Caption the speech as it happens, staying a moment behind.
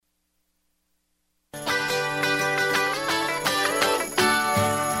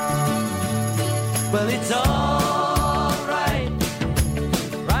Well, it's all right.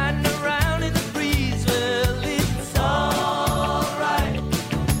 Riding around in the breeze. Well, it's all right.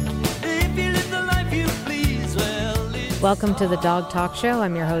 If you live the life you please. Well, it's Welcome to the Dog Talk Show.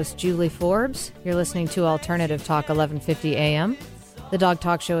 I'm your host, Julie Forbes. You're listening to Alternative Talk 1150 AM. The Dog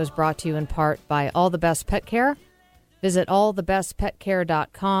Talk Show is brought to you in part by All the Best Pet Care. Visit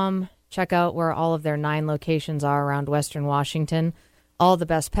allthebestpetcare.com. Check out where all of their 9 locations are around Western Washington. All the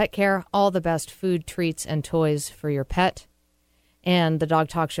Best Pet Care, all the best food, treats, and toys for your pet. And the Dog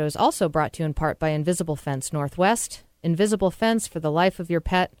Talk Show is also brought to you in part by Invisible Fence Northwest. Invisible Fence for the life of your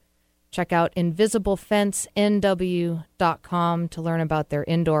pet. Check out invisibleFenceNW.com to learn about their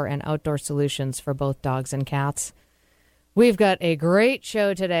indoor and outdoor solutions for both dogs and cats. We've got a great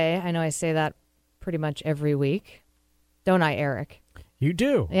show today. I know I say that pretty much every week. Don't I, Eric? You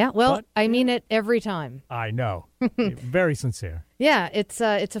do. Yeah, well, I mean it every time. I know. Very sincere. Yeah, it's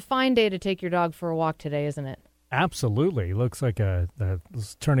a fine day to take your dog for a walk today, isn't it? Absolutely. Looks like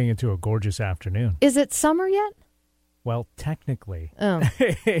it's turning into a gorgeous afternoon. Is it summer yet? Well, technically, Oh,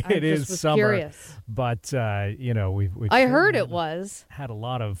 it is summer. Curious. But we've I heard it was. had a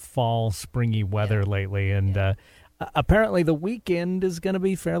lot of fall, springy weather lately, and apparently the weekend is going to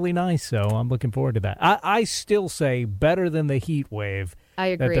be fairly nice. So I'm looking forward to that. I still say better than the heat wave I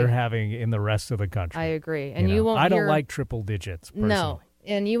agree. that they're having in the rest of the country. I agree. And you won't I hear... don't like triple digits, personally. No,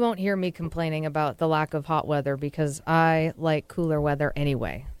 and you won't hear me complaining about the lack of hot weather because I like cooler weather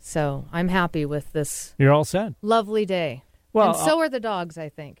anyway. So I'm happy with this You're all set. lovely day. Well, and so are the dogs, I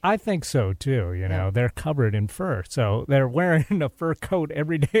think. I think so, too. They're covered in fur. So they're wearing a fur coat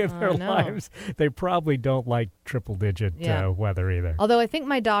every day of their lives. They probably don't like triple-digit weather either. Although I think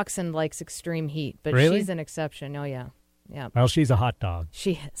my dachshund likes extreme heat, but Really? she's an exception. Oh, yeah. Yeah. Well, she's a hot dog.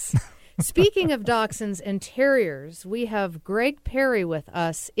 She is. Speaking of dachshunds and terriers, we have Greg Perry with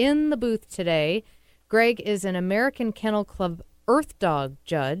us in the booth today. Greg is an American Kennel Club Earthdog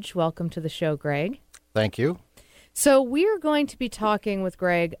judge. Welcome to the show, Greg. Thank you. So we're going to be talking with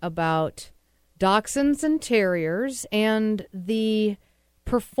Greg about dachshunds and terriers and the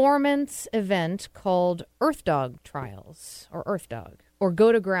performance event called Earthdog Trials, or Earthdog, or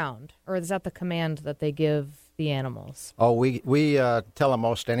Go to Ground, or is that the command that they give the animals? Oh, we tell them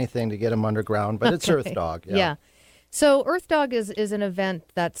most anything to get them underground, but it's Earthdog. Yeah. So Earthdog is an event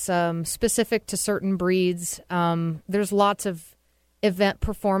that's specific to certain breeds. There's lots of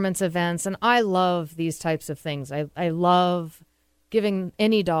performance events, and I love these types of things. I love giving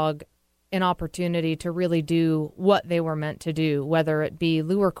any dog an opportunity to really do what they were meant to do, whether it be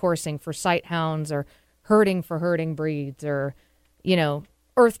lure coursing for sight hounds or herding for herding breeds or,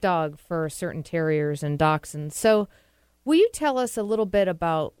 Earthdog for certain terriers and dachshunds. So will you tell us a little bit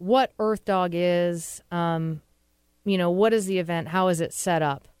about what Earthdog is? What is the event? How is it set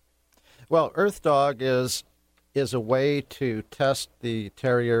up? Well, Earthdog is a way to test the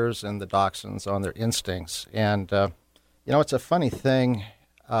terriers and the dachshunds on their instincts. And, it's a funny thing,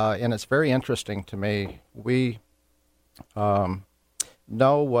 and it's very interesting to me. We know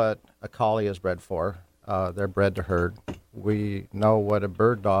what a collie is bred for. They're bred to herd. We know what a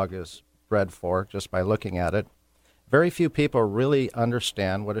bird dog is bred for just by looking at it. Very few people really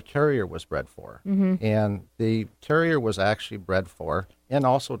understand what a terrier was bred for. Mm-hmm. And the terrier was actually bred for, and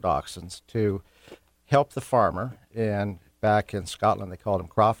also dachshunds, to help the farmer, and back in Scotland they called them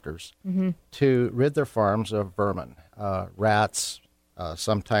crofters, to rid their farms of vermin, rats,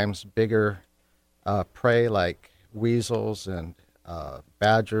 sometimes bigger prey like weasels and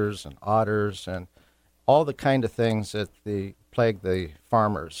badgers and otters and all the kind of things that plague the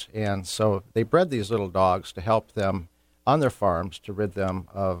farmers. And so they bred these little dogs to help them on their farms to rid them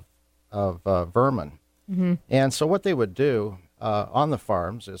of vermin. Mm-hmm. And so what they would do on the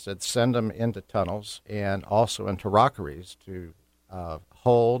farms is they'd send them into tunnels and also into rockeries to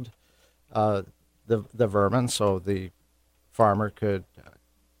hold the vermin so the farmer could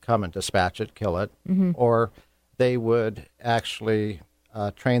come and dispatch it, kill it, or they would actually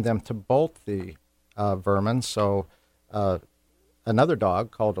train them to bolt the vermin so another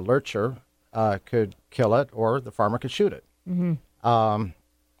dog called a lurcher could kill it, or the farmer could shoot it. Mm-hmm.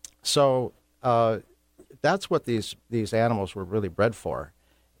 So that's what these animals were really bred for.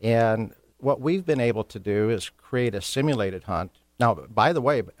 And what we've been able to do is create a simulated hunt. Now, by the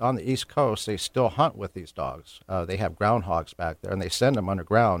way, on the East Coast, they still hunt with these dogs. They have groundhogs back there, and they send them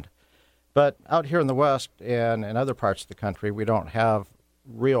underground. But out here in the West and in other parts of the country, we don't have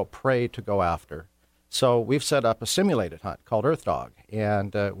real prey to go after. So we've set up a simulated hunt called Earthdog,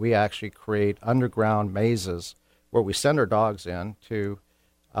 and we actually create underground mazes where we send our dogs in to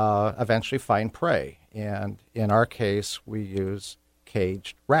eventually find prey. And in our case, we use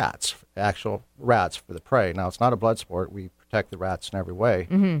caged rats, actual rats for the prey. Now, it's not a blood sport. We protect the rats in every way.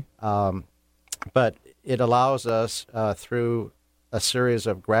 But it allows us, through a series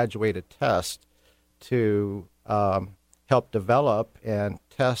of graduated tests, to help develop and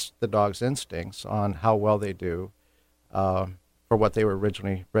test the dog's instincts on how well they do for what they were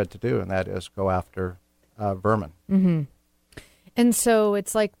originally bred to do, and that is go after vermin. And so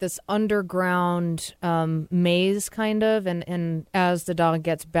it's like this underground maze kind of, and as the dog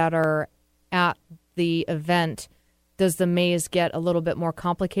gets better at the event, does the maze get a little bit more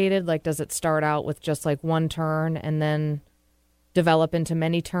complicated? Like, does it start out with just like one turn and then develop into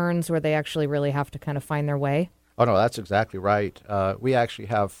many turns where they actually really have to kind of find their way? Oh, no, that's exactly right. We actually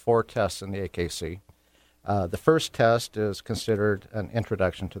have 4 tests in the AKC. The first test is considered an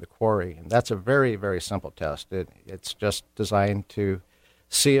introduction to the quarry, and that's a very, very simple test. It's just designed to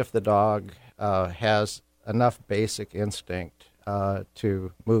see if the dog has enough basic instinct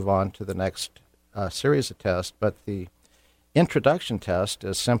to move on to the next series of tests. But the introduction test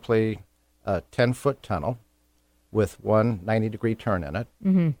is simply a 10-foot tunnel with one 90-degree turn in it.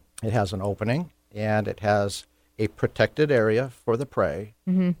 It has an opening, and it has a protected area for the prey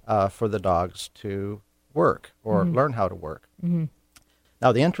for the dogs to work or learn how to work.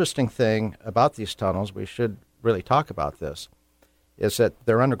 Now, the interesting thing about these tunnels, we should really talk about this, is that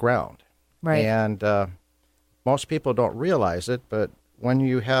they're underground. Right. And most people don't realize it, but when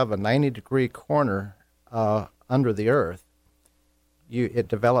you have a 90-degree corner under the earth, it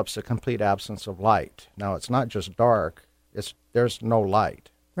develops a complete absence of light. Now, it's not just dark, there's no light.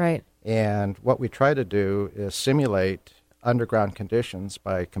 Right. And what we try to do is simulate underground conditions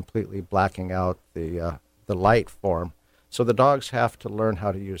by completely blacking out the light form. So the dogs have to learn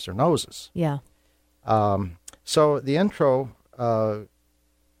how to use their noses. Yeah. So the intro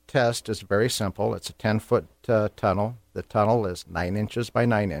test is very simple. It's a 10-foot tunnel. The tunnel is 9 inches by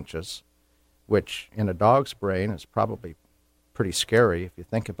 9 inches, which in a dog's brain is probably pretty scary if you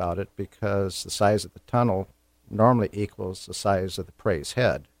think about it, because the size of the tunnel normally equals the size of the prey's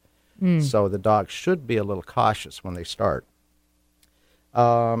head. So the dog should be a little cautious when they start.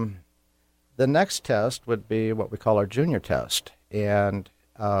 The next test would be what we call our junior test. And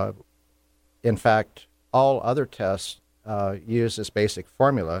in fact, all other tests use this basic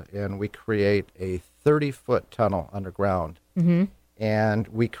formula, and we create a 30-foot tunnel underground. And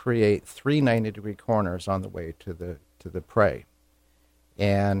we create 3 90-degree corners on the way to the prey.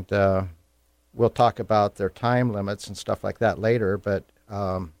 And we'll talk about their time limits and stuff like that later, but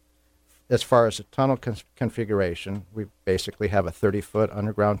as far as the tunnel configuration, we basically have a 30-foot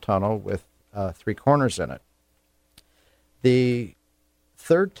underground tunnel with 3 corners in it. The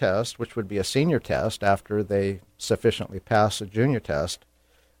third test, which would be a senior test after they sufficiently pass a junior test,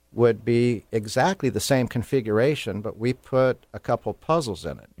 would be exactly the same configuration, but we put a couple puzzles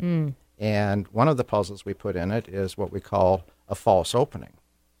in it. And one of the puzzles we put in it is what we call a false opening.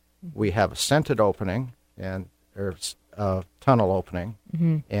 We have a scented opening, and there's a tunnel opening,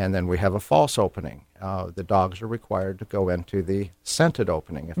 and then we have a false opening. The dogs are required to go into the scented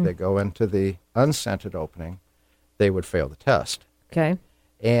opening. If they go into the unscented opening, they would fail the test. Okay.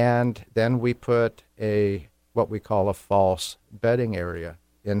 And then we put what we call a false bedding area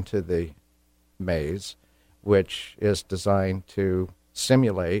into the maze, which is designed to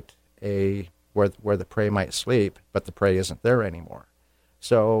simulate where the prey might sleep, but the prey isn't there anymore.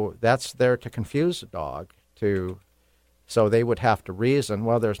 So that's there to confuse the dog. So they would have to reason,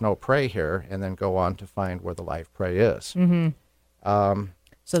 well, there's no prey here, and then go on to find where the live prey is.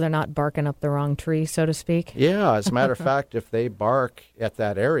 So they're not barking up the wrong tree, so to speak? Yeah, as a matter of fact, if they bark at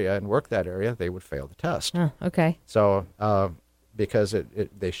that area and work that area, they would fail the test. Oh, okay. So because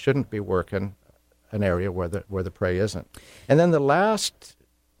they shouldn't be working an area where the prey isn't. And then the last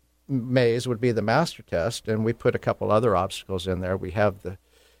maze would be the master test, and we put a couple other obstacles in there. We have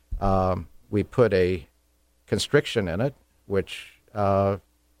we put a constriction in it, which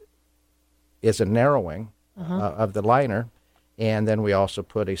is a narrowing of the liner, and then we also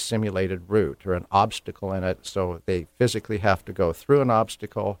put a simulated route or an obstacle in it, so they physically have to go through an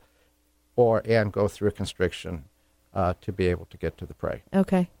obstacle and go through a constriction to be able to get to the prey.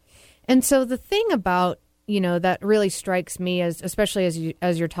 Okay. And so the thing about, that really strikes me, especially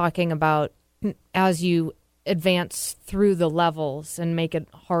as you're talking about as you advance through the levels and make it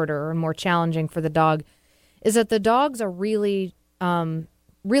harder and more challenging for the dog, is that the dogs are really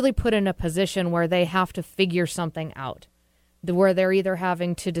put in a position where they have to figure something out, where they're either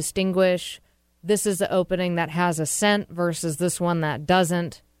having to distinguish this is the opening that has a scent versus this one that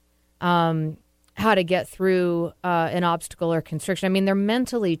doesn't, how to get through an obstacle or constriction. I mean, they're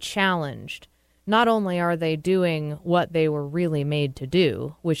mentally challenged not only are they doing what they were really made to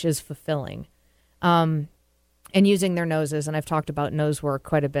do, which is fulfilling, and using their noses, and I've talked about nose work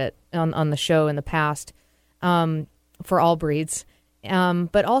quite a bit on the show in the past, for all breeds,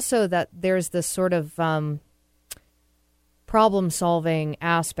 but also that there's this sort of problem-solving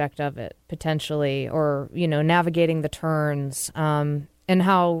aspect of it, potentially, or, navigating the turns, and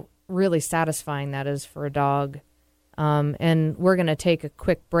how really satisfying that is for a dog. And we're going to take a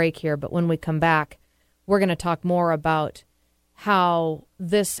quick break here, but when we come back, we're going to talk more about how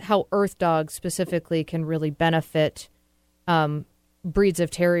Earthdog specifically can really benefit breeds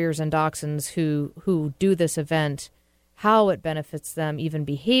of terriers and dachshunds who do this event, how it benefits them even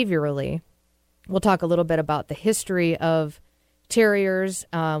behaviorally. We'll talk a little bit about the history of terriers.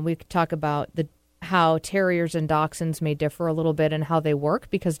 We could talk about how terriers and dachshunds may differ a little bit in how they work,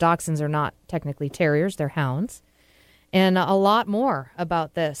 because dachshunds are not technically terriers, they're hounds. And a lot more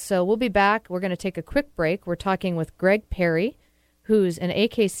about this. So we'll be back. We're going to take a quick break. We're talking with Greg Perry, who's an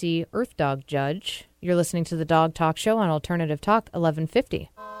AKC Earthdog judge. You're listening to the Dog Talk Show on Alternative Talk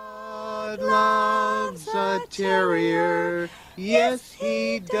 1150. God loves a terrier. Yes,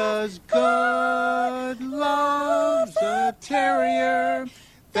 he does. God loves a terrier.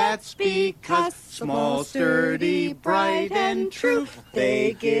 That's because small, sturdy, bright, and true,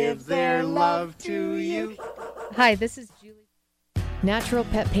 they give their love to you. Hi, this is Julie. Natural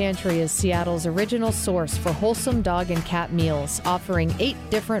Pet Pantry is Seattle's original source for wholesome dog and cat meals, offering 8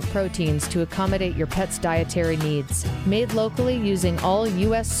 different proteins to accommodate your pet's dietary needs. Made locally using all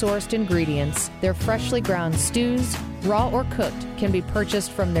U.S.-sourced ingredients, their freshly ground stews, raw or cooked, can be purchased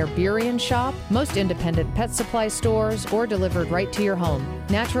from their Burien shop, most independent pet supply stores, or delivered right to your home.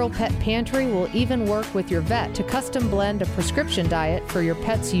 Natural Pet Pantry will even work with your vet to custom blend a prescription diet for your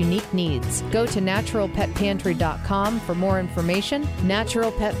pet's unique needs. Go to naturalpetpantry.com for more information.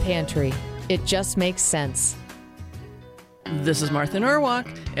 Natural Pet Pantry. It just makes sense. This is Martha Norwalk.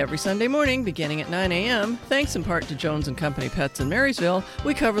 Every Sunday morning, beginning at 9 a.m., thanks in part to Jones & Company Pets in Marysville,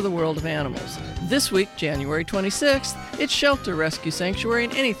 we cover the world of animals. This week, January 26th, it's Shelter Rescue Sanctuary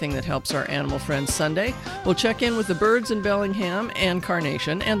and anything that helps our animal friends Sunday. We'll check in with the birds in Bellingham and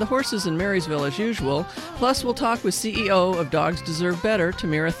Carnation and the horses in Marysville as usual. Plus, we'll talk with CEO of Dogs Deserve Better,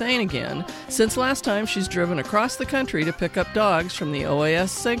 Tamira Thane again. Since last time, she's driven across the country to pick up dogs from the OAS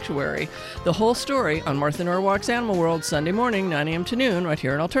Sanctuary. The whole story on Martha Norwalk's Animal World Sunday morning, 9 a.m. to noon, right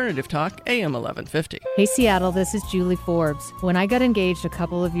here on Alternative Talk, AM 1150. Hey Seattle, this is Julie Forbes. When I got engaged a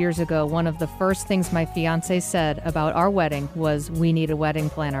couple of years ago, one of the first things my fiance said about our wedding was, "We need a wedding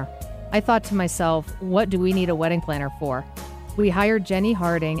planner." I thought to myself, what do we need a wedding planner for? We hired Jenny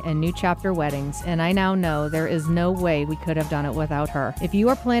Harding and New Chapter Weddings, and I now know there is no way we could have done it without her. If you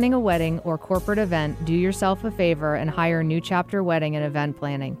are planning a wedding or corporate event, do yourself a favor and hire New Chapter Wedding and Event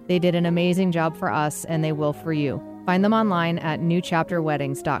Planning. They did an amazing job for us, and they will for you. Find them online at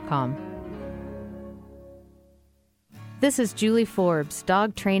newchapterweddings.com. This is Julie Forbes,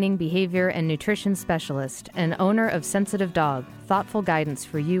 dog training, behavior, and nutrition specialist, and owner of Sensitive Dog, thoughtful guidance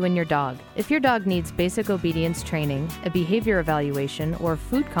for you and your dog. If your dog needs basic obedience training, a behavior evaluation, or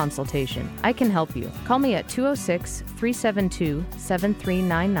food consultation, I can help you. Call me at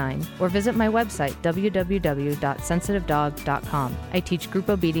 206-372-7399 or visit my website, www.sensitivedog.com. I teach group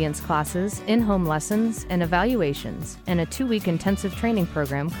obedience classes, in-home lessons, and evaluations, and a 2-week intensive training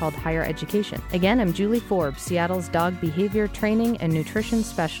program called Higher Education. Again, I'm Julie Forbes, Seattle's dog behavior training and nutrition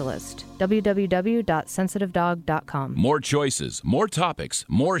specialist. www.sensitivedog.com. More choices, more topics,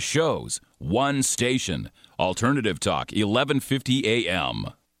 more shows. One station. Alternative Talk, 1150 AM.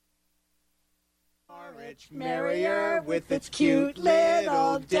 Rich Merrier with its cute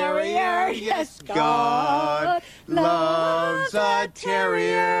little derriere. Yes, God loves a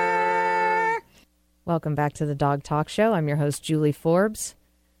terrier. Welcome back to the Dog Talk Show. I'm your host, Julie Forbes.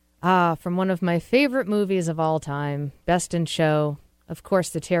 From one of my favorite movies of all time, Best in Show. Of course,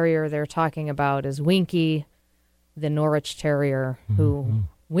 the terrier they're talking about is Winky, the Norwich Terrier, who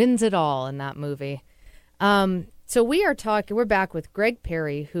wins it all in that movie. So we're back with Greg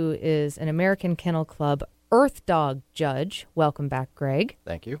Perry, who is an American Kennel Club Earthdog judge. Welcome back, Greg.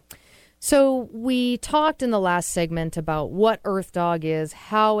 Thank you. So we talked in the last segment about what Earthdog is,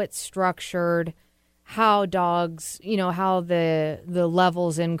 how it's structured, how dogs, how the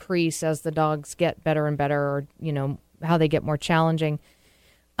levels increase as the dogs get better and better, or, how they get more challenging.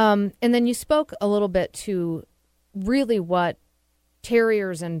 And then you spoke a little bit to really what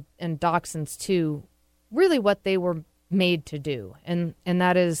terriers and dachshunds too, really what they were made to do. And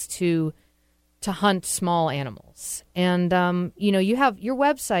that is to hunt small animals. And, you have, your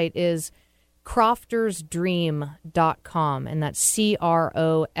website is croftersdream.com, and that's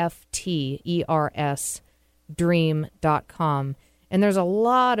CROFTERS dream.com. And there's a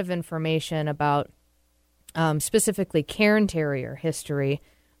lot of information about specifically Cairn Terrier history,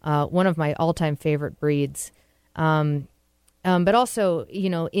 one of my all-time favorite breeds. But also,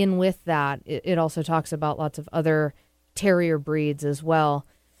 in with that, it also talks about lots of other terrier breeds as well.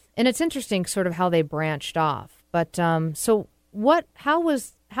 And it's interesting sort of how they branched off. But how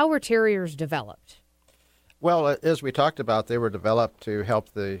were terriers developed? Well, as we talked about, they were developed to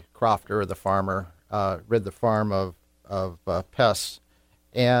help the crofter or the farmer rid the farm of pests.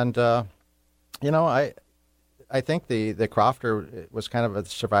 And, I think the crofter was kind of a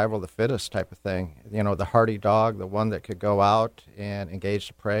survival of the fittest type of thing. The hardy dog, the one that could go out and engage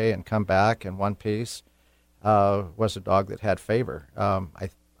the prey and come back in one piece, was a dog that had favor.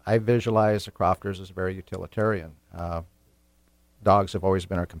 I visualize the crofters as very utilitarian. Dogs have always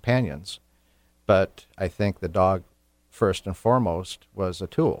been our companions, but I think the dog, first and foremost, was a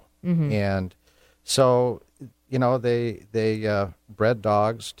tool. Mm-hmm. And so, they bred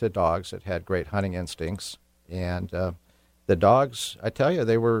dogs to dogs that had great hunting instincts. And the dogs, I tell you,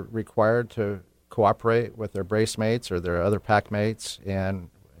 they were required to cooperate with their brace mates or their other pack mates.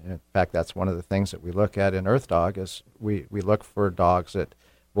 And in fact, that's one of the things that we look at in Earthdog is we look for dogs that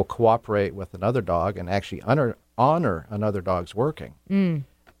will cooperate with another dog and actually honor another dog's working. Mm.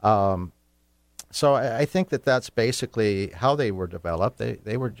 So I think that's basically how they were developed.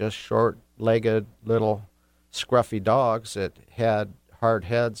 They were just short-legged, little, scruffy dogs that had hard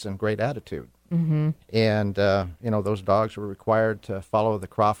heads and great attitude. Mm-hmm. And, those dogs were required to follow the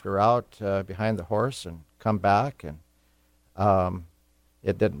crofter out behind the horse and come back. And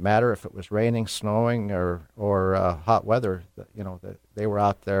it didn't matter if it was raining, snowing, or hot weather. They were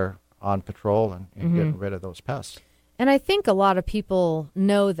out there on patrol and mm-hmm. getting rid of those pests. And I think a lot of people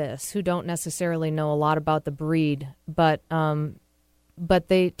know this who don't necessarily know a lot about the breed, but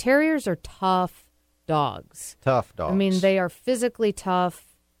terriers are tough dogs. Tough dogs. I mean, they are physically tough.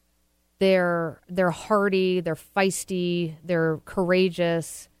 They're hardy. They're feisty. They're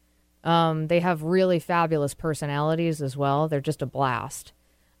courageous. They have really fabulous personalities as well. They're just a blast.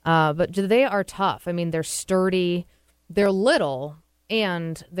 But they are tough. I mean, they're sturdy. They're little,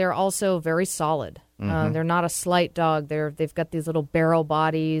 and they're also very solid. Mm-hmm. They're not a slight dog. They've got these little barrel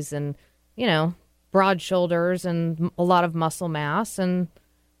bodies and, broad shoulders and a lot of muscle mass, and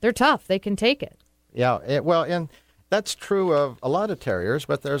they're tough. They can take it. Yeah, and that's true of a lot of terriers,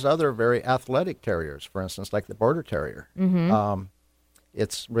 but there's other very athletic terriers, for instance, like the Border Terrier. Mm-hmm.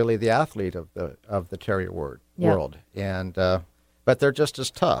 It's really the athlete of the terrier world, and but they're just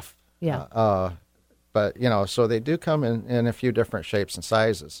as tough. Yeah. But so they do come in a few different shapes and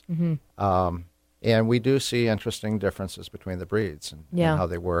sizes. Mm-hmm. And we do see interesting differences between the breeds and how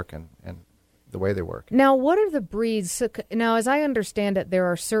they work and the way they work. Now, what are the breeds? So, now, as I understand it, there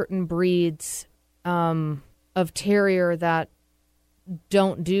are certain breeds of terrier that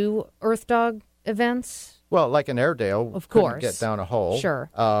don't do Earthdog events. Well, like an Airedale, of course, couldn't get down a hole.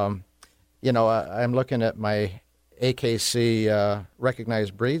 Sure. I'm looking at my AKC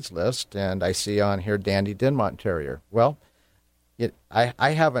recognized breeds list, and I see on here Dandy Dinmont Terrier. Well,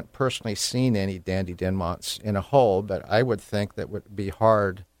 I haven't personally seen any Dandy Dinmonts in a hole, but I would think that would be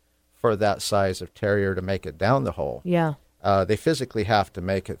hard for that size of terrier to make it down the hole. Yeah. They physically have to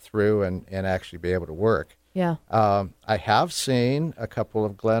make it through and actually be able to work. Yeah. I have seen a couple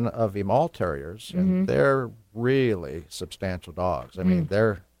of Glen of Emal Terriers, and mm-hmm. they're really substantial dogs. I mean,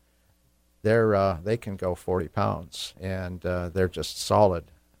 they can go 40 pounds, and they're just solid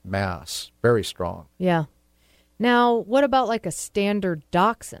mass, very strong. Yeah. Now, what about like a standard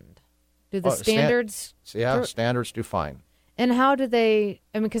dachshund? Do the standards? Standards do fine. And how do they?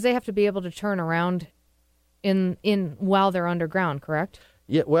 I mean, because they have to be able to turn around in while they're underground, correct?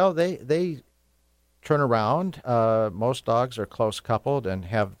 Yeah. Well, they turn around. Most dogs are close coupled and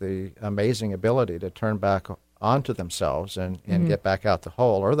have the amazing ability to turn back onto themselves and mm-hmm. get back out the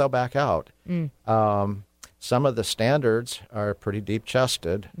hole, or they'll back out. Mm. Some of the standards are pretty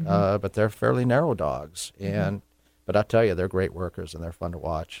deep-chested, mm-hmm. Mm-hmm. But they're fairly narrow dogs. Mm-hmm. But I tell you, they're great workers and they're fun to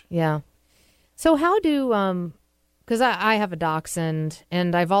watch. Yeah. So how do, because I have a dachshund,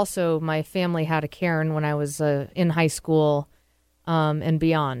 and I've also, my family had a Cairn when I was in high school and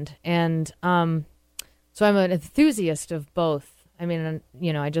beyond. And so I'm an enthusiast of both. I mean,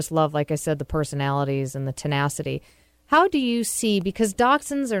 I just love, like I said, the personalities and the tenacity. How do you see, because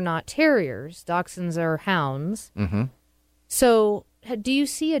dachshunds are not terriers, dachshunds are hounds. Mm-hmm. So do you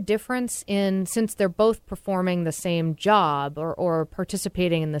see a difference in, since they're both performing the same job or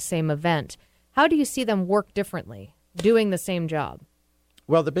participating in the same event, how do you see them work differently, doing the same job?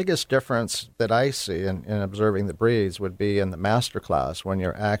 Well, the biggest difference that I see in observing the breeds would be in the master class when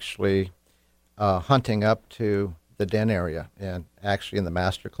you're actually hunting up to the den area. And actually in the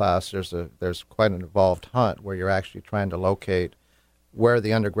master class, there's quite an involved hunt where you're actually trying to locate where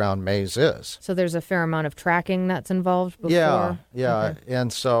the underground maze is. So there's a fair amount of tracking that's involved before? Yeah. Okay.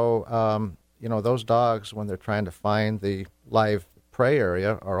 And so, those dogs, when they're trying to find the live prey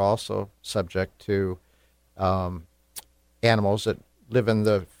area, are also subject to animals that live in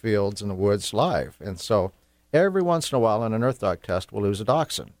the fields and the woods live. And so every once in a while in an Earthdog test, we'll lose a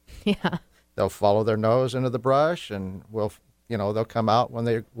dachshund. Yeah. They'll follow their nose into the brush, and they'll come out when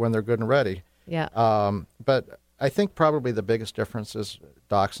they're good and ready. Yeah. But I think probably the biggest difference is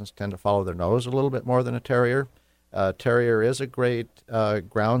dachshunds tend to follow their nose a little bit more than a terrier. Terrier is a great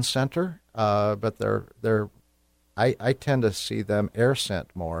ground scenter, but I tend to see them air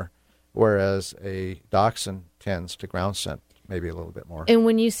scent more, whereas a dachshund tends to ground scent maybe a little bit more. And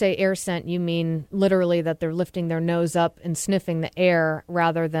when you say air scent, you mean literally that they're lifting their nose up and sniffing the air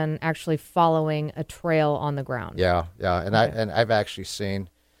rather than actually following a trail on the ground. Yeah. And Okay. I've actually seen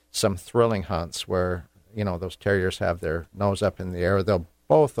some thrilling hunts where, those terriers have their nose up in the air. They'll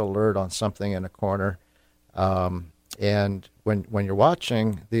both alert on something in a corner. And when you're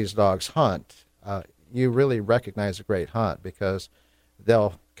watching these dogs hunt, you really recognize a great hunt because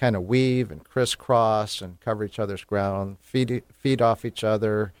they'll kind of weave and crisscross and cover each other's ground, feed off each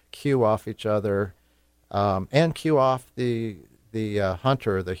other, cue off each other, and cue off the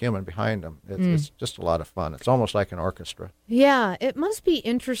hunter, the human behind them. It's just a lot of fun. It's almost like an orchestra. Yeah, it must be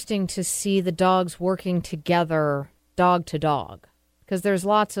interesting to see the dogs working together, dog to dog, because there's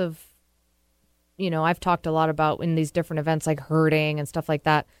lots of, I've talked a lot about in these different events like herding and stuff like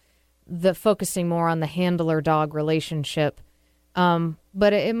that, the focusing more on the handler-dog relationship.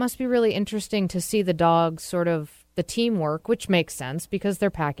 But it must be really interesting to see the dogs sort of the teamwork, which makes sense because they're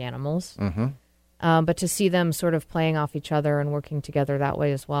pack animals. Mm-hmm. But to see them sort of playing off each other and working together that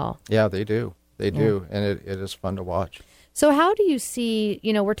way as well. Yeah, they do. They do. And it is fun to watch. So how do you see,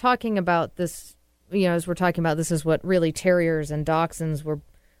 we're talking about this, as we're talking about this is what really terriers and dachshunds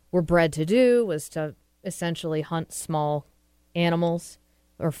were bred to do, was to essentially hunt small animals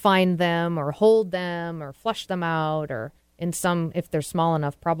or find them or hold them or flush them out or in some, if they're small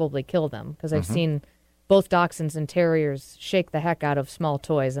enough, probably kill them. Because I've seen both dachshunds and terriers shake the heck out of small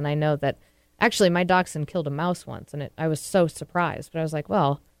toys. And I know that actually my dachshund killed a mouse once and I was so surprised. But I was like,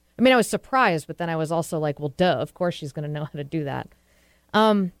 I was surprised, but then I was also like, well, duh, of course she's going to know how to do that.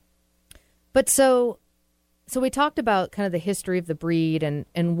 But so we talked about kind of the history of the breed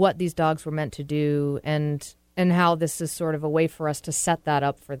and what these dogs were meant to do and how this is sort of a way for us to set that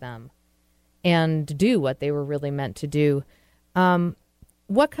up for them and do what they were really meant to do.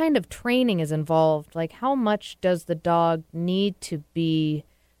 What kind of training is involved? Like, how much does the dog need to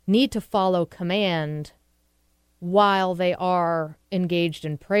follow command while they are engaged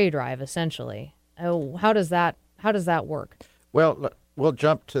in prey drive, essentially? How does that work? Well, we'll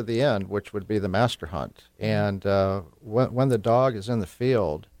jump to the end, which would be the master hunt. And when the dog is in the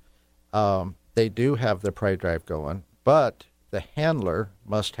field, they do have the prey drive going, but the handler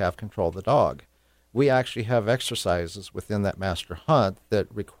must have control of the dog. We actually have exercises within that master hunt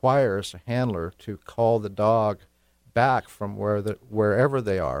that requires a handler to call the dog back from wherever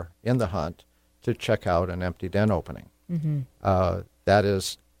they are in the hunt to check out an empty den opening. Mm-hmm.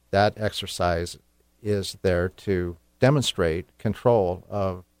 That exercise is there to demonstrate control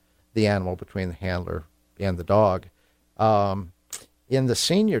of the animal between the handler and the dog. In the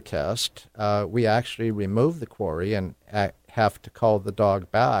senior test, we actually remove the quarry and have to call the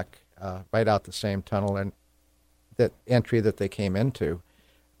dog back right out the same tunnel and that entry that they came into.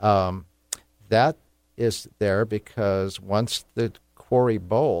 That is there because once the quarry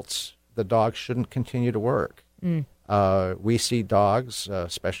bolts, the dog shouldn't continue to work. We see dogs,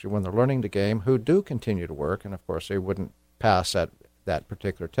 especially when they're learning the game, who do continue to work, and of course they wouldn't pass that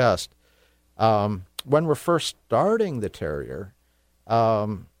particular test. When we're first starting the terrier,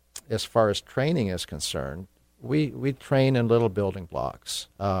 as far as training is concerned, we train in little building blocks.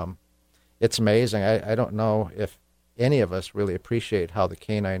 It's amazing. I don't know if any of us really appreciate how the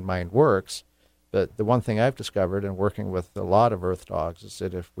canine mind works, but the one thing I've discovered in working with a lot of earth dogs is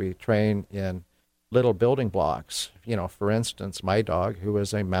that if we train in little building blocks, for instance, my dog, who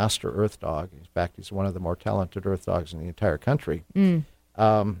is a master earth dog, in fact, he's one of the more talented earth dogs in the entire country,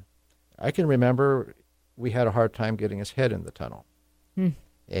 I can remember we had a hard time getting his head in the tunnel.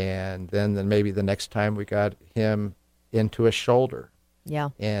 And then maybe the next time we got him into a shoulder. Yeah.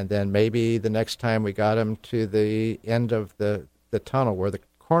 And then maybe the next time we got him to the end of the tunnel where the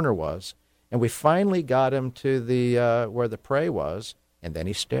corner was. And we finally got him to the where the prey was. And then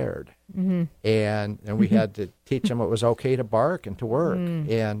he stared. Mm-hmm. And we had to teach him it was okay to bark and to work.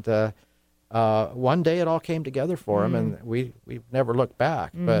 And one day it all came together for him, and we've never looked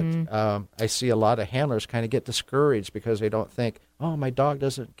back. But I see a lot of handlers kind of get discouraged because they don't think, oh, my dog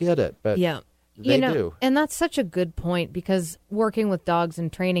doesn't get it. But they do. And that's such a good point, because working with dogs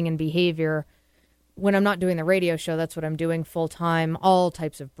and training and behavior, when I'm not doing the radio show, that's what I'm doing full time, all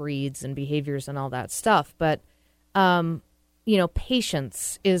types of breeds and behaviors and all that stuff. But,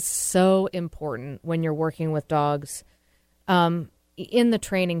 patience is so important when you're working with dogs in the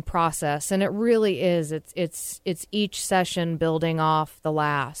training process. And it really is. It's each session building off the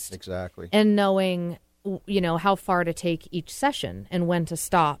last. Exactly. And knowing, how far to take each session and when to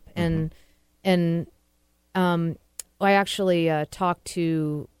stop. And I actually talked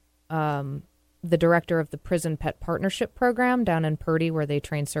to the director of the Prison Pet Partnership Program down in Purdy, where they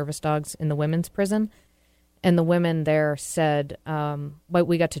train service dogs in the women's prison. And the women there said,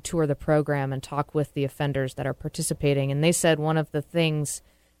 we got to tour the program and talk with the offenders that are participating. And they said one of the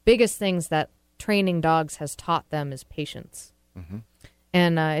biggest things that training dogs has taught them is patience. Mm-hmm.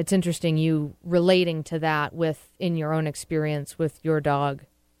 And it's interesting you relating to that in your own experience with your dog.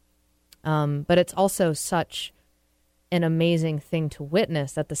 But it's also such an amazing thing to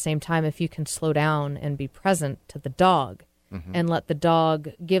witness at the same time if you can slow down and be present to the dog. Mm-hmm. And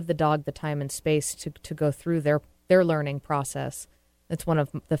give the dog the time and space to go through their learning process. It's one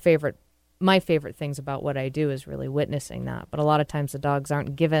of my favorite things about what I do is really witnessing that. But a lot of times the dogs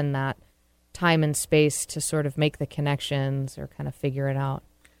aren't given that time and space to sort of make the connections or kind of figure it out.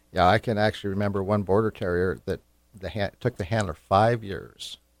 Yeah, I can actually remember one border terrier that took the handler 5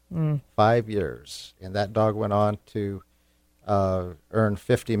 years. 5 years. And that dog went on to earn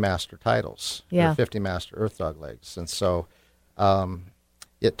 50 master titles, or 50 master Earthdog legs. And so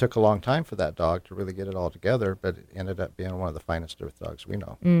it took a long time for that dog to really get it all together, but it ended up being one of the finest Earthdogs we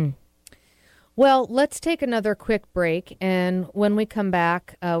know. Well, let's take another quick break, and when we come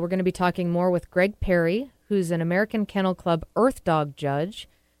back, we're going to be talking more with Greg Perry, who's an American Kennel Club Earthdog judge.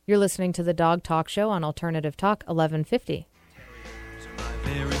 You're listening to the Dog Talk Show on Alternative Talk 1150. Terriers are my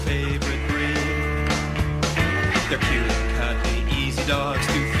very favorite breed. They're cute and cuddly, easy dogs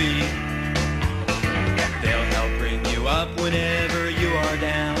to feed. They'll help bring you up whenever you are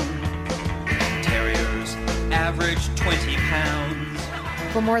down. Terriers average 20 pounds.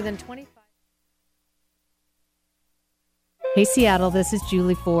 For more than 25. Hey Seattle, this is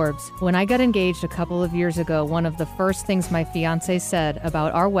Julie Forbes. When I got engaged a couple of years ago, one of the first things my fiance said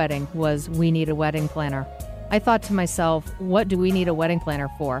about our wedding was, "We need a wedding planner." I thought to myself, what do we need a wedding planner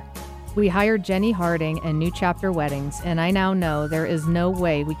for? We hired Jenny Harding and New Chapter Weddings, and I now know there is no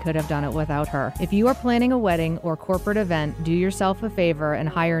way we could have done it without her. If you are planning a wedding or corporate event, do yourself a favor and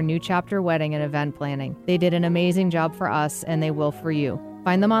hire New Chapter Wedding and Event Planning. They did an amazing job for us, and they will for you.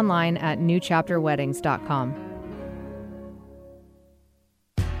 Find them online at newchapterweddings.com.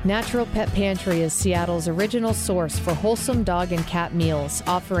 Natural Pet Pantry is Seattle's original source for wholesome dog and cat meals,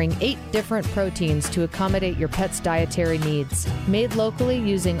 offering 8 different proteins to accommodate your pet's dietary needs. Made locally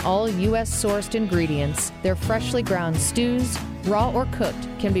using all U.S.-sourced ingredients, their freshly ground stews, raw or cooked,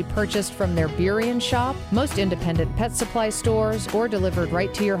 can be purchased from their Burien shop, most independent pet supply stores, or delivered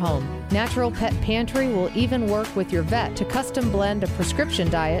right to your home. Natural Pet Pantry will even work with your vet to custom blend a prescription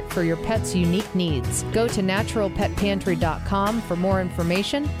diet for your pet's unique needs. Go to naturalpetpantry.com for more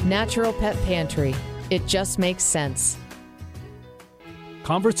information. Natural Pet Pantry. It just makes sense.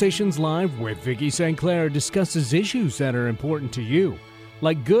 Conversations Live with Vicki St. Clair discusses issues that are important to you,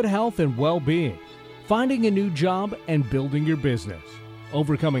 like good health and well-being, finding a new job and building your business,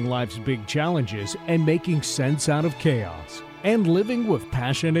 overcoming life's big challenges and making sense out of chaos, and living with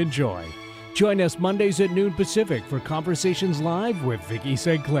passion and joy. Join us Mondays at noon Pacific for Conversations Live with Vicki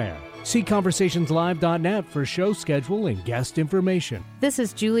St. Clair. See conversationslive.net for show schedule and guest information. This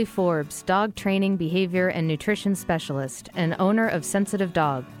is Julie Forbes, dog training, behavior, and nutrition specialist, and owner of Sensitive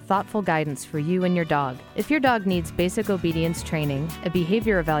Dog, thoughtful guidance for you and your dog. If your dog needs basic obedience training, a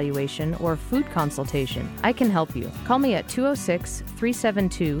behavior evaluation, or food consultation, I can help you. Call me at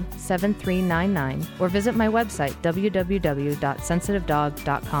 206-372-7399 or visit my website,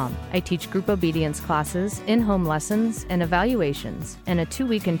 www.sensitivedog.com. I teach group obedience classes, in-home lessons, and evaluations, and a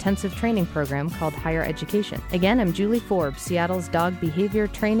 2-week intensive training program called Higher Education. Again, I'm Julie Forbes, Seattle's dog behavior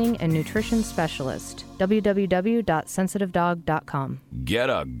training and nutrition specialist. www.sensitivedog.com. Get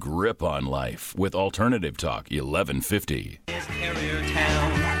a grip on life with Alternative Talk 1150. It's Terrier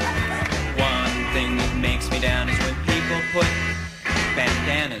Town. One thing that makes me down is when people put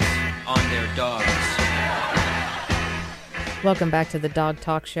bandanas on their dogs. Welcome back to the Dog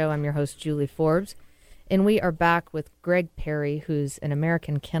Talk Show. I'm your host, Julie Forbes. And we are back with Greg Perry, who's an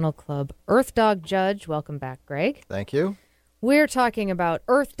American Kennel Club Earthdog judge. Welcome back, Greg. Thank you. We're talking about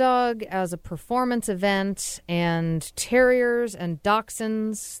Earthdog as a performance event and terriers and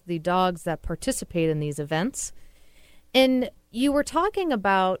dachshunds, the dogs that participate in these events. And you were talking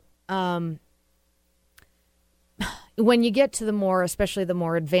about when you get to especially the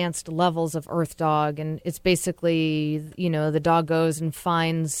more advanced levels of Earthdog, and it's basically, the dog goes and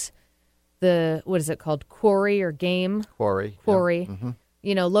finds what is it called? Quarry or game? Quarry. Quarry.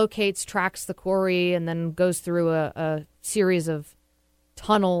 Yeah. Mm-hmm. Locates, tracks the quarry, and then goes through a series of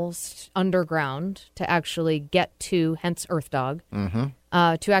tunnels underground to actually get to, hence Earthdog,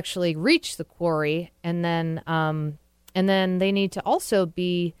 to actually reach the quarry, and then they need to also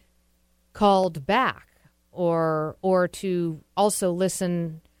be called back, or to also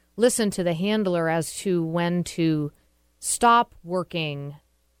listen to the handler as to when to stop working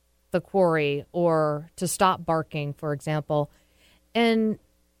the quarry or to stop barking, for example. And,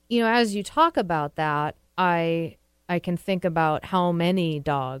 as you talk about that, I can think about how many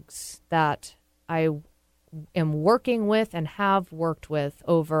dogs that I am working with and have worked with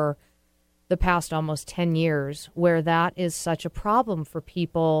over the past almost 10 years, where that is such a problem for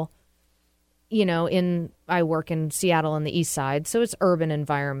people. I work in Seattle on the east side, so it's urban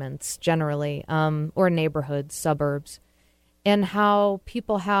environments generally, or neighborhoods, suburbs, and how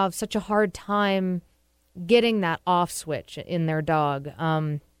people have such a hard time getting that off switch in their dog,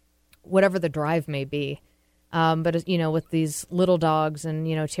 whatever the drive may be. But, with these little dogs and,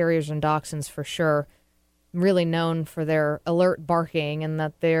 terriers and dachshunds for sure, really known for their alert barking, and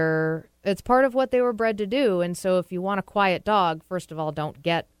that it's part of what they were bred to do. And so if you want a quiet dog, first of all, don't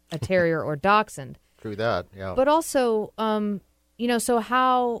get a terrier or dachshund. True that, yeah. But also, so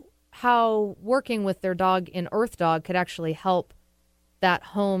how working with their dog in Earthdog could actually help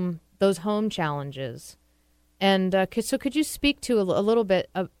those home challenges. And so could you speak to a little bit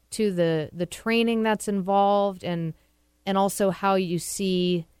to the training that's involved, and also how you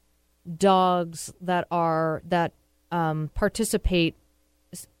see dogs that participate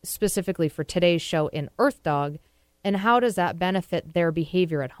specifically for today's show in Earthdog, and how does that benefit their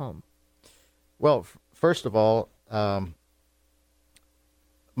behavior at home? Well, first of all,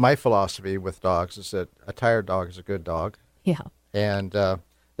 my philosophy with dogs is that a tired dog is a good dog. Yeah. And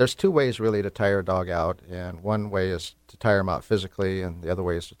there's two ways really to tire a dog out, and one way is to tire them out physically, and the other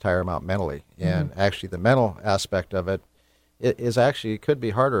way is to tire them out mentally. And actually the mental aspect of it could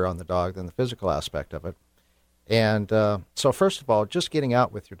be harder on the dog than the physical aspect of it. And so first of all, just getting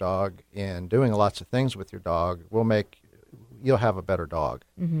out with your dog and doing lots of things with your dog you'll have a better dog.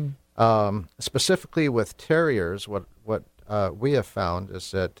 Specifically with terriers, what we have found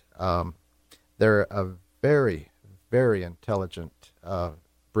is that they're a very, very intelligent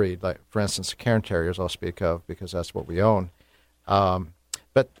breed. Like, for instance, Cairn Terriers I'll speak of because that's what we own.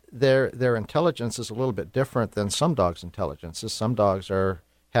 But their intelligence is a little bit different than some dogs' intelligences. Some dogs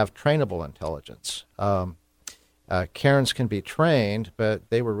have trainable intelligence. Cairns can be trained, but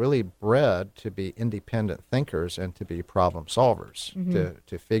they were really bred to be independent thinkers and to be problem solvers,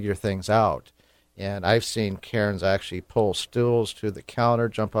 to figure things out. And I've seen Cairns actually pull stools to the counter,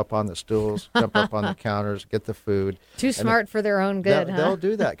 jump up on the stools, jump up on the counters, get the food. Too smart for their own good, huh? They'll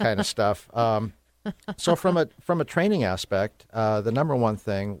do that kind of stuff. So from a training aspect, the number one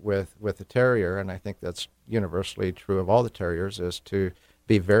thing with a terrier, and I think that's universally true of all the terriers, is to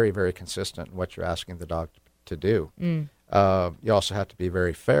be very, very consistent in what you're asking the dog to do. You also have to be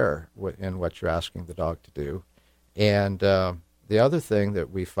very fair in what you're asking the dog to do. And the other thing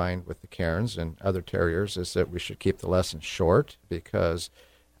that we find with the Cairns and other terriers is that we should keep the lessons short, because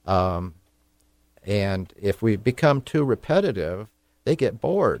and if we become too repetitive, they get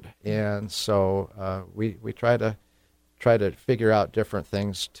bored. And so we try to figure out different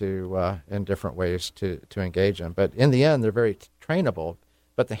things in different ways to engage them. But in the end, they're very trainable,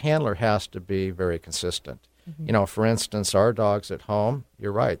 but the handler has to be very consistent. For instance, our dogs at home,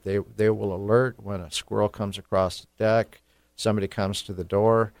 you're right, they will alert when a squirrel comes across the deck, somebody comes to the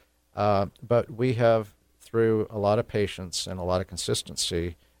door. But we have, through a lot of patience and a lot of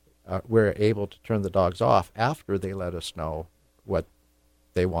consistency, we're able to turn the dogs off after they let us know what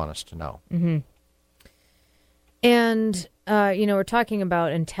they want us to know. And, we're talking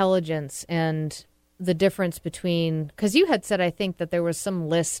about intelligence and the difference between, because you had said, I think, that there was some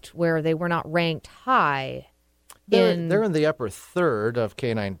list where they were not ranked high. They're in the upper third of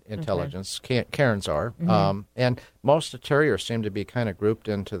canine intelligence. Okay. Cairns are, and most of terriers seem to be kind of grouped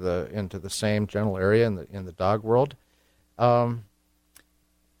into the same general area in the dog world. But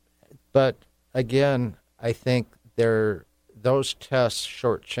again, I think those tests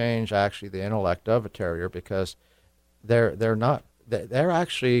shortchange actually the intellect of a terrier, because they're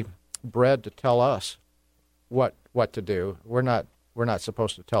actually bred to tell us what to do. We're not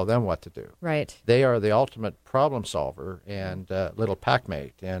supposed to tell them what to do. Right. They are the ultimate problem solver and little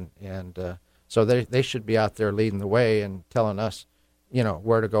packmate, and so they should be out there leading the way and telling us,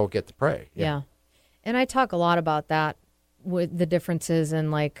 where to go get the prey. Yeah. And I talk a lot about that with the differences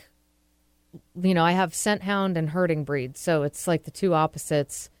in, like, I have scent hound and herding breeds, so it's like the two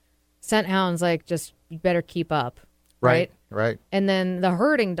opposites. Scent hounds, like, just you better keep up. Right. And then the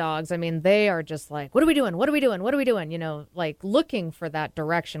herding dogs, I mean, they are just like, what are we doing? What are we doing? What are we doing? Like looking for that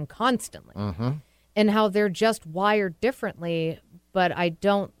direction constantly. Mm-hmm. And how they're just wired differently. But I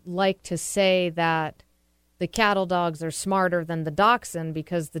don't like to say that the cattle dogs are smarter than the dachshund,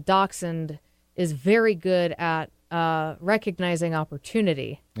 because the dachshund is very good at recognizing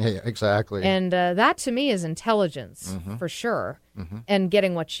opportunity. Yeah, exactly. And that to me is intelligence, for sure. Mm-hmm. And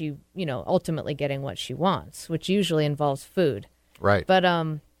getting what she, ultimately getting what she wants, which usually involves food. Right. But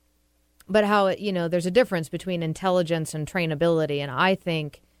how there's a difference between intelligence and trainability, and I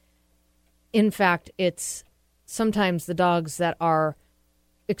think, in fact, it's sometimes the dogs that are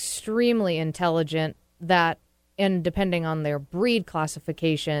extremely intelligent and depending on their breed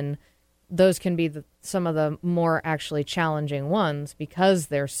classification, those can be some of the more actually challenging ones, because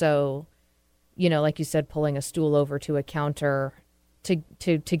they're so, like you said, pulling a stool over to a counter to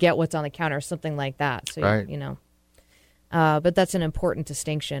get what's on the counter, something like that. So, right. But that's an important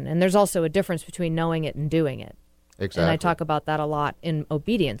distinction. And there's also a difference between knowing it and doing it. Exactly. And I talk about that a lot in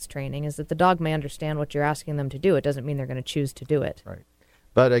obedience training, is that the dog may understand what you're asking them to do. It doesn't mean they're going to choose to do it. Right.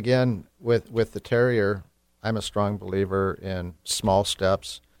 But again, with the terrier, I'm a strong believer in small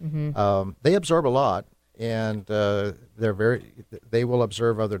steps. Mm-hmm. They absorb a lot, and they will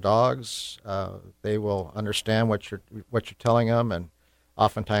observe other dogs. They will understand what you're telling them, and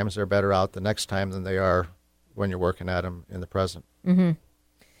oftentimes they're better out the next time than they are when you're working at them in the present. Mm-hmm.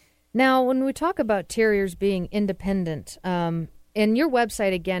 Now, when we talk about terriers being independent, and your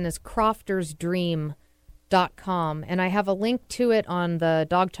website again is croftersdream.com, and I have a link to it on the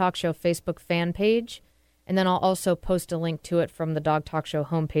Dog Talk Show Facebook fan page. And then I'll also post a link to it from the Dog Talk Show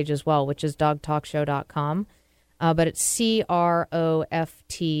homepage as well, which is dogtalkshow.com. But it's CROFTERS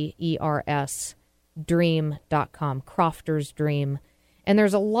dream.com, Crofter's Dream. And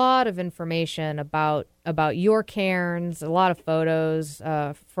there's a lot of information about your cairns, a lot of photos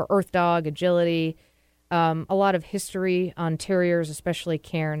for Earthdog, agility, a lot of history on terriers, especially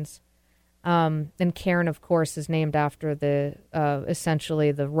cairns. And cairn, of course, is named after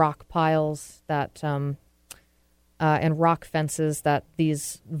essentially the rock piles that and rock fences that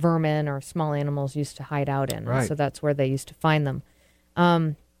these vermin or small animals used to hide out in. Right. So that's where they used to find them.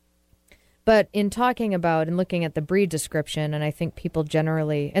 But in talking about and looking at the breed description, and I think people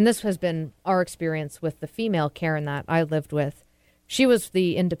generally, and this has been our experience with the female cairn that I lived with, she was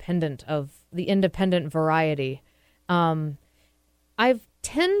the independent variety. And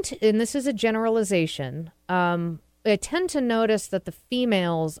this is a generalization, I tend to notice that the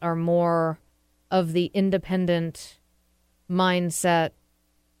females are more of the independent mindset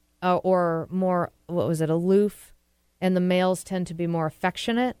or more, aloof, and the males tend to be more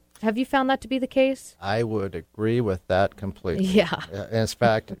affectionate. Have you found that to be the case? I would agree with that completely. Yeah. In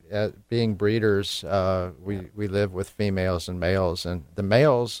fact, being breeders, we live with females and males, and the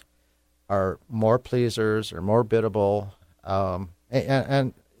males are more pleasers, or more biddable,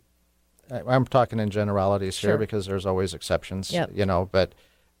 and I'm talking in generalities Sure. here, because there's always exceptions, Yep. but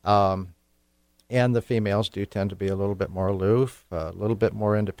and the females do tend to be a little bit more aloof, a little bit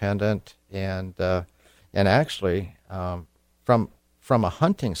more independent, and actually, from a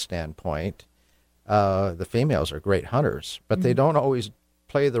hunting standpoint, the females are great hunters, but they don't always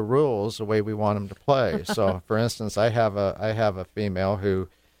play the rules the way we want them to play. So, for instance, I have a female who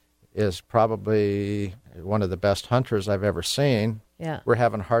is probably one of the best hunters I've ever seen. Yeah. We're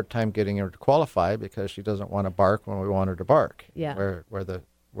having a hard time getting her to qualify because she doesn't want to bark when we want her to bark. Yeah.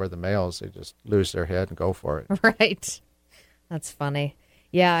 Where the males, they just lose their head and go for it. Right. That's funny.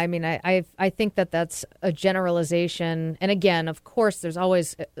 Yeah, I mean, I think that's a generalization. And again, of course, there's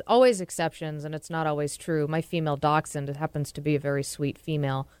always exceptions, and it's not always true. My female dachshund happens to be a very sweet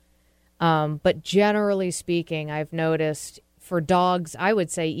female. But generally speaking, I've noticed for dogs, I would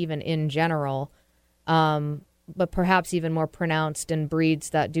say even in general, but perhaps even more pronounced in breeds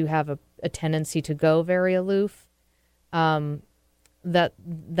that do have a tendency to go very aloof, that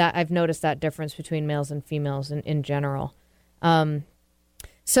I've noticed that difference between males and females in general.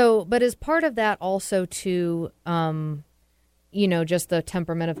 So, but as part of that also to just the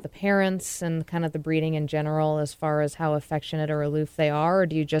temperament of the parents and kind of the breeding in general as far as how affectionate or aloof they are, or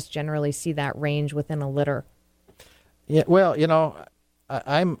do you just generally see that range within a litter? Yeah, well,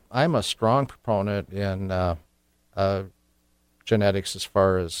 I'm a strong proponent in genetics as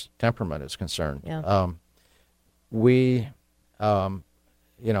far as temperament is concerned. Yeah.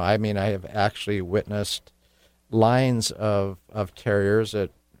 I have actually witnessed lines of terriers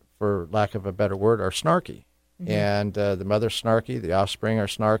that, for lack of a better word, are snarky. Mm-hmm. And the mother's snarky, the offspring are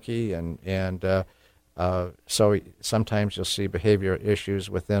snarky, and so sometimes you'll see behavior issues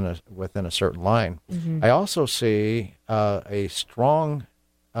within a certain line. Mm-hmm. I also see a strong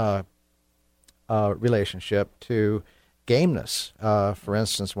relationship to gameness. For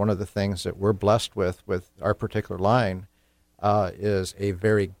instance, one of the things that we're blessed with our particular line is a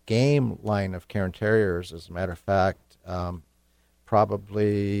very game line of Cairn Terriers. As a matter of fact,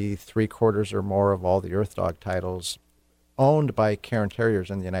 probably 3/4 or more of all the Earthdog titles owned by Cairn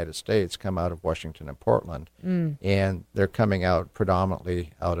Terriers in the United States come out of Washington and Portland, and they're coming out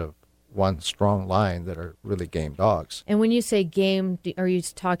predominantly out of one strong line that are really game dogs. And when you say game, are you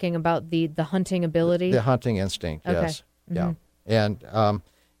talking about the hunting ability? The hunting instinct, okay. Yes. Mm-hmm. Yeah.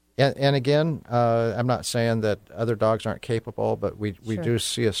 And again, I'm not saying that other dogs aren't capable, but we Sure. do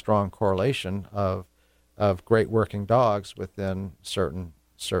see a strong correlation of great working dogs within certain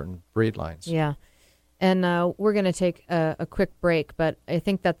breed lines. Yeah. And we're going to take a quick break, but I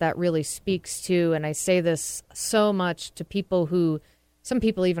think that really speaks to, and I say this so much to people who, some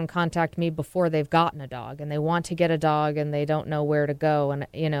people even contact me before they've gotten a dog, and they want to get a dog, and they don't know where to go. And,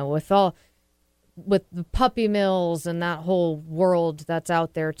 with the puppy mills and that whole world that's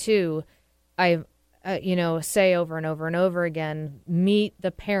out there too, I say over and over and over again, meet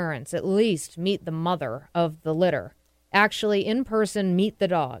the parents, at least meet the mother of the litter. Actually, in person, meet the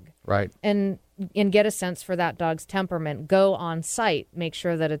dog. Right. And get a sense for that dog's temperament. Go on site, make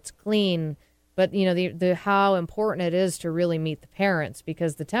sure that it's clean. But, the how important it is to really meet the parents,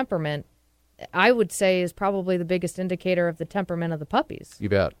 because the temperament, I would say, is probably the biggest indicator of the temperament of the puppies. You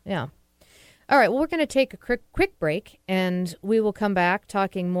bet. Yeah. All right, well, we're going to take a quick break, and we will come back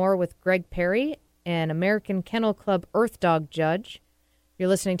talking more with Greg Perry, an American Kennel Club Earthdog judge. You're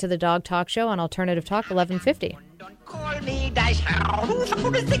listening to the Dog Talk Show on Alternative Talk 1150. Don't call me Deichraum,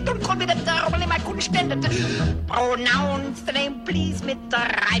 vergewissigt und call me the Trouble in my guten Stände. Pronounce the name, please, mit the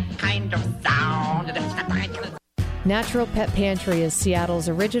right kind of sound. Natural Pet Pantry is Seattle's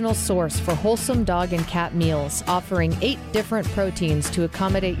original source for wholesome dog and cat meals, offering 8 different proteins to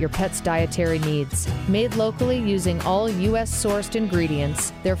accommodate your pet's dietary needs. Made locally using all U.S.-sourced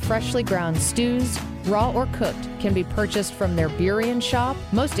ingredients, their freshly ground stews, raw or cooked, can be purchased from their Burien shop,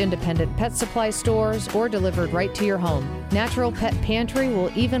 most independent pet supply stores, or delivered right to your home. Natural Pet Pantry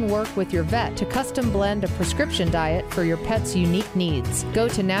will even work with your vet to custom blend a prescription diet for your pet's unique needs. Go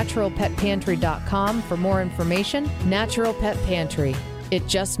to naturalpetpantry.com for more information. Natural Pet Pantry. It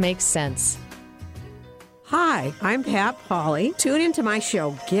just makes sense. Hi, I'm Pat Pauley. Tune into my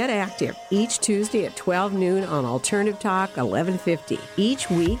show, Get Active, each Tuesday at 12 noon on Alternative Talk 1150. Each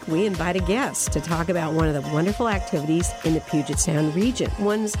week, we invite a guest to talk about one of the wonderful activities in the Puget Sound region,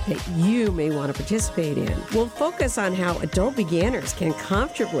 ones that you may want to participate in. We'll focus on how adult beginners can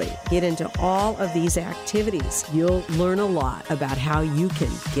comfortably get into all of these activities. You'll learn a lot about how you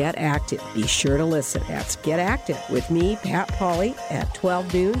can get active. Be sure to listen. That's Get Active with me, Pat Pauley, at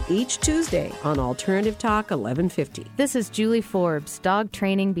 12 noon each Tuesday on Alternative Talk 1150. This is Julie Forbes, dog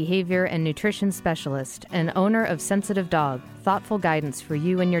training, behavior, and nutrition specialist, and owner of Sensitive Dog, thoughtful guidance for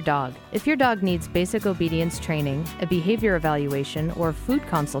you and your dog. If your dog needs basic obedience training, a behavior evaluation, or food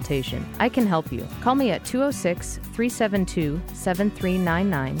consultation, I can help you. Call me at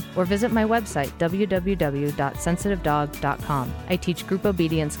 206-372-7399 or visit my website, www.sensitivedog.com. I teach group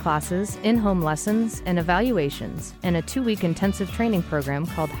obedience classes, in-home lessons, and evaluations, and a 2-week intensive training program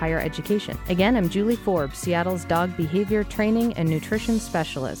called Higher Education. Again, I'm Julie Forbes, Seattle's dog behavior training and nutrition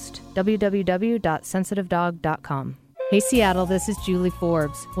specialist. www.sensitivedog.com. Hey Seattle, this is Julie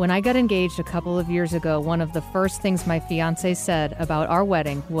Forbes. When I got engaged a couple of years ago, one of the first things my fiancé said about our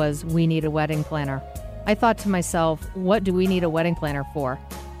wedding was, "We need a wedding planner." I thought to myself, what do we need a wedding planner for?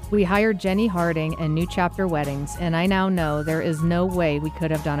 We hired Jenny Harding and New Chapter Weddings, and I now know there is no way we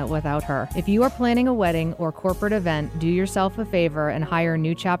could have done it without her. If you are planning a wedding or corporate event, do yourself a favor and hire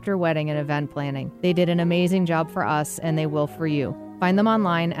New Chapter Wedding and Event Planning. They did an amazing job for us, and they will for you. Find them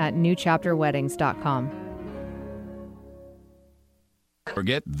online at newchapterweddings.com.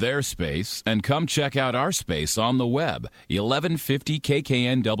 Forget their space and come check out our space on the web,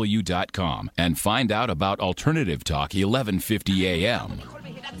 1150kknw.com, and find out about Alternative Talk 1150 AM.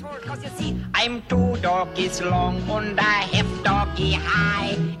 That's all, 'cause you see, I'm 2 doggies long and a half doggy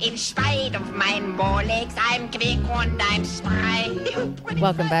high. In spite of mein Bolegs, I'm quick and I'm spry.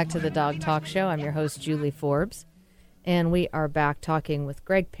 Welcome back to the Dog Talk Show. I'm your host, Julie Forbes, and we are back talking with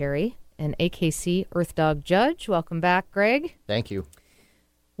Greg Perry, an AKC Earthdog judge. Welcome back, Greg. Thank you.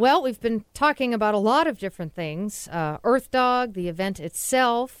 Well, we've been talking about a lot of different things. Earthdog, the event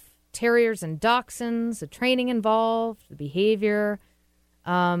itself, terriers and dachshunds, the training involved, the behavior.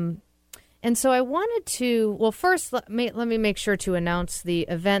 And so I wanted to, well, first let me make sure to announce the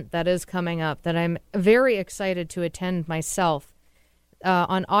event that is coming up that I'm very excited to attend myself.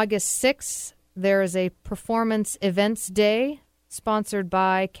 On August 6th, there is a performance events day sponsored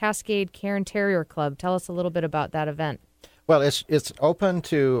by Cascade Cairn Terrier Club. Tell us a little bit about that event. Well, it's open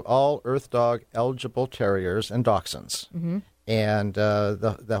to all Earthdog eligible terriers and dachshunds. Mm-hmm. And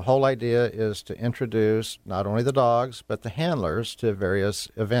the whole idea is to introduce not only the dogs, but the handlers to various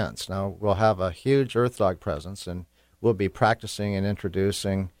events. Now, we'll have a huge Earthdog presence, and we'll be practicing and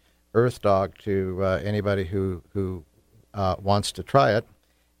introducing Earthdog to anybody who wants to try it.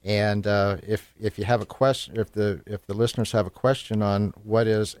 And if you have a question, if the listeners have a question on what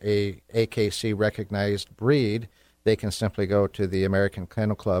is a AKC recognized breed, they can simply go to the American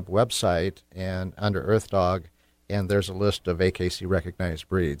Kennel Club website and under Earthdog, and there's a list of AKC recognized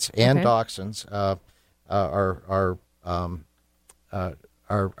breeds. And dachshunds are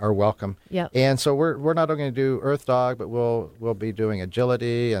welcome. Yep. And so we're not only going to do Earthdog, but we'll be doing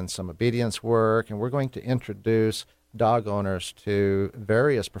agility and some obedience work, and we're going to introduce dog owners to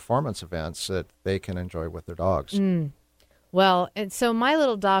various performance events that they can enjoy with their dogs. Well, and so my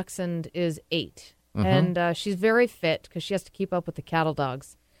little dachshund is 8. Mm-hmm. And she's very fit because she has to keep up with the cattle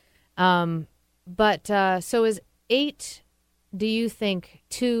dogs. But so is 8, do you think,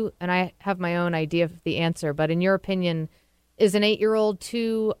 too, and I have my own idea of the answer, but in your opinion, is an 8-year-old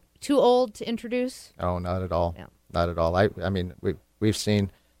too old to introduce? Oh, not at all. Yeah. Not at all. I mean, we've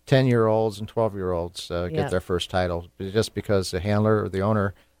seen 10-year-olds and 12-year-olds get their first title just because the handler or the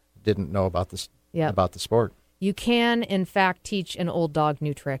owner didn't know about this about the sport. You can, in fact, teach an old dog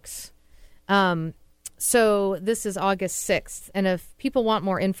new tricks. So this is August 6th, and if people want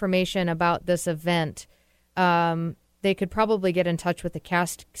more information about this event, they could probably get in touch with the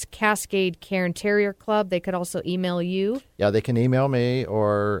Cascade Cairn Terrier Club. They could also email you. Yeah, they can email me,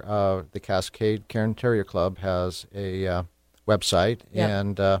 or the Cascade Cairn Terrier Club has a website,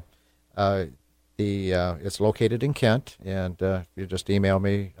 and it's located in Kent, and if you just email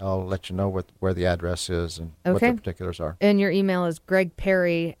me, I'll let you know where the address is and what the particulars are. And your email is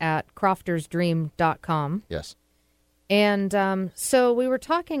gregperry@croftersdream.com. Yes. And so we were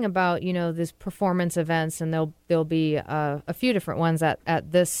talking about, these performance events, and there'll be a few different ones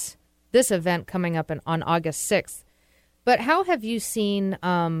at this event coming up on August 6th. But how have you seen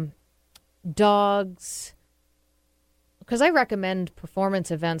dogs? Because I recommend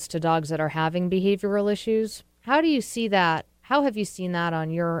performance events to dogs that are having behavioral issues. How do you see that? How have you seen that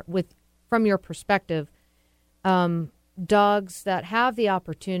from your perspective? Dogs that have the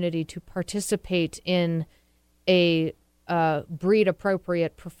opportunity to participate in a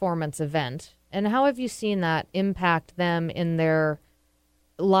breed-appropriate performance event, and how have you seen that impact them in their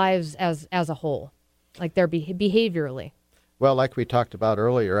lives as a whole, like their behaviorally? Well, like we talked about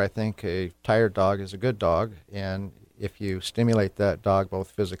earlier, I think a tired dog is a good dog, and if you stimulate that dog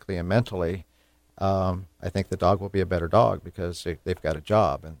both physically and mentally, I think the dog will be a better dog because they've got a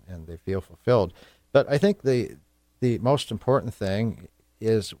job and they feel fulfilled. But I think the most important thing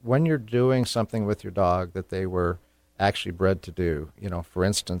is when you're doing something with your dog that they were actually bred to do. For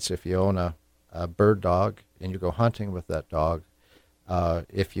instance, if you own a bird dog and you go hunting with that dog,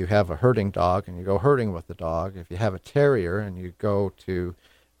 if you have a herding dog and you go herding with the dog, if you have a terrier and you go to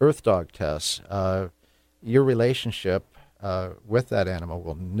Earthdog tests, your relationship with that animal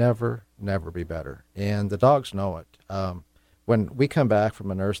will never be better. And the dogs know it. When we come back from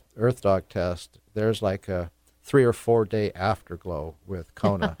an Earthdog test, there's like a 3 or 4 day afterglow with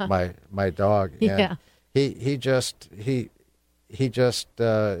Kona, my dog. And he just is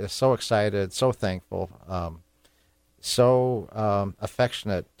so excited, so thankful, so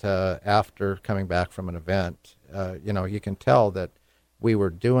affectionate after coming back from an event. You can tell that we were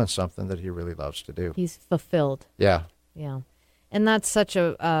doing something that he really loves to do. He's fulfilled. Yeah. Yeah. And that's such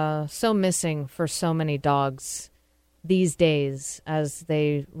so missing for so many dogs these days, as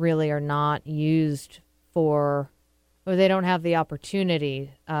they really are not used or they don't have the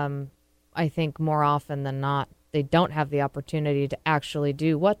opportunity. I think more often than not, they don't have the opportunity to actually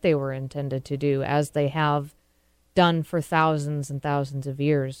do what they were intended to do, as they have done for thousands and thousands of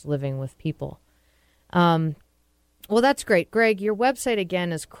years living with people. Well, that's great. Greg, your website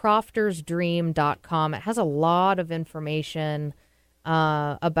again is croftersdream.com. It has a lot of information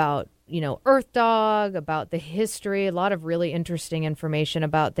about, Earthdog, about the history, a lot of really interesting information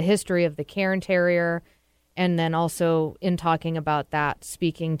about the history of the Cairn Terrier, and then also in talking about that,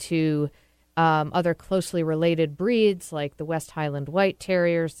 speaking to other closely related breeds like the West Highland White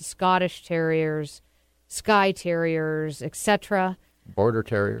Terriers, the Scottish Terriers, Skye Terriers, etc. Border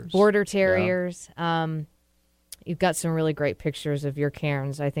Terriers. Yeah. You've got some really great pictures of your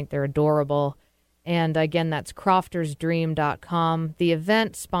cairns. I think they're adorable. And again, that's croftersdream.com. The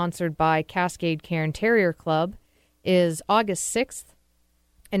event sponsored by Cascade Cairn Terrier Club is August 6th.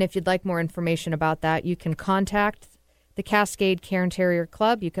 And if you'd like more information about that, you can contact the Cascade Cairn Terrier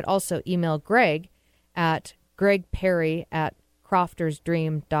Club. You could also email Greg at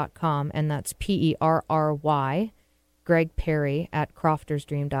gregperry@croftersdream.com, and that's Perry. Greg Perry at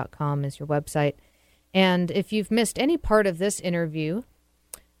croftersdream.com is your website. And if you've missed any part of this interview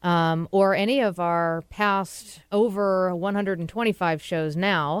or any of our past over 125 shows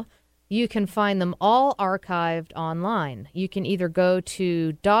now, you can find them all archived online. You can either go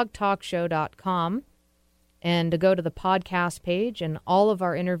to dogtalkshow.com and go to the podcast page, and all of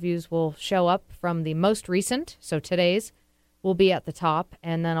our interviews will show up from the most recent. So today's will be at the top,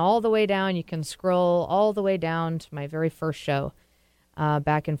 and then all the way down, you can scroll all the way down to my very first show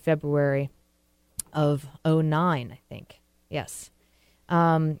back in February of 2009, I think. Yes.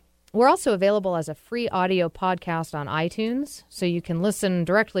 We're also available as a free audio podcast on iTunes, so you can listen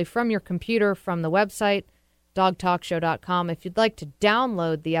directly from your computer from the website, dogtalkshow.com. If you'd like to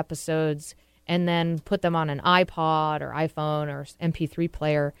download the episodes and then put them on an iPod or iPhone or MP3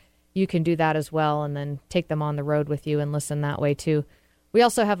 player, you can do that as well and then take them on the road with you and listen that way too. We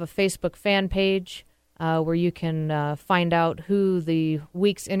also have a Facebook fan page where you can find out who the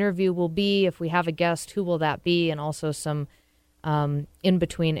week's interview will be. If we have a guest, who will that be? And also some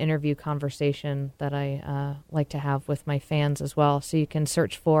in-between interview conversation that I like to have with my fans as well. So you can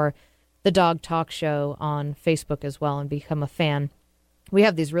search for The Dog Talk Show on Facebook as well and become a fan. We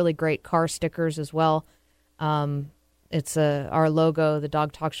have these really great car stickers as well. It's our logo, the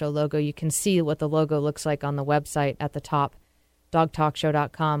Dog Talk Show logo. You can see what the logo looks like on the website at the top,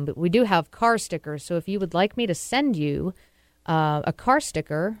 dogtalkshow.com. But we do have car stickers, so if you would like me to send you a car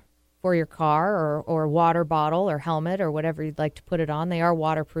sticker for your car or water bottle or helmet or whatever you'd like to put it on, they are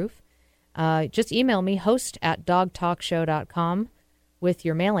waterproof. Just email me, host@dogtalkshow.com with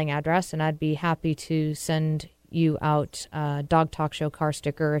your mailing address, and I'd be happy to send you out a Dog Talk Show car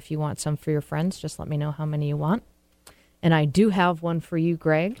sticker if you want some for your friends. Just let me know how many you want. And I do have one for you,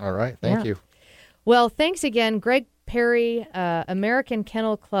 Greg. All right. Thank you. Well, thanks again, Greg Perry, American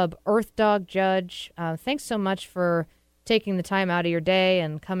Kennel Club Earthdog Judge. Thanks so much for taking the time out of your day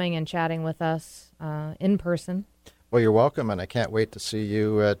and coming and chatting with us in person. Well, you're welcome, and I can't wait to see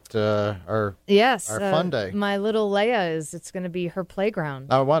you at our fun day. My little Leia it's going to be her playground.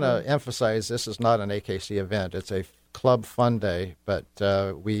 Now, I want to emphasize this is not an AKC event. It's a club fun day, but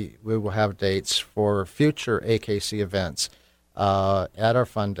we will have dates for future AKC events at our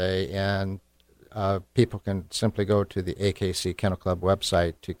fun day, and people can simply go to the AKC Kennel Club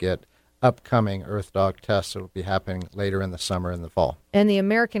website to get upcoming Earthdog tests that will be happening later in the summer and the fall. And the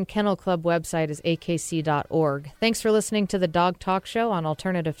American Kennel Club website is akc.org. Thanks for listening to the Dog Talk Show on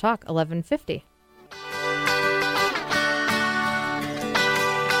Alternative Talk 1150.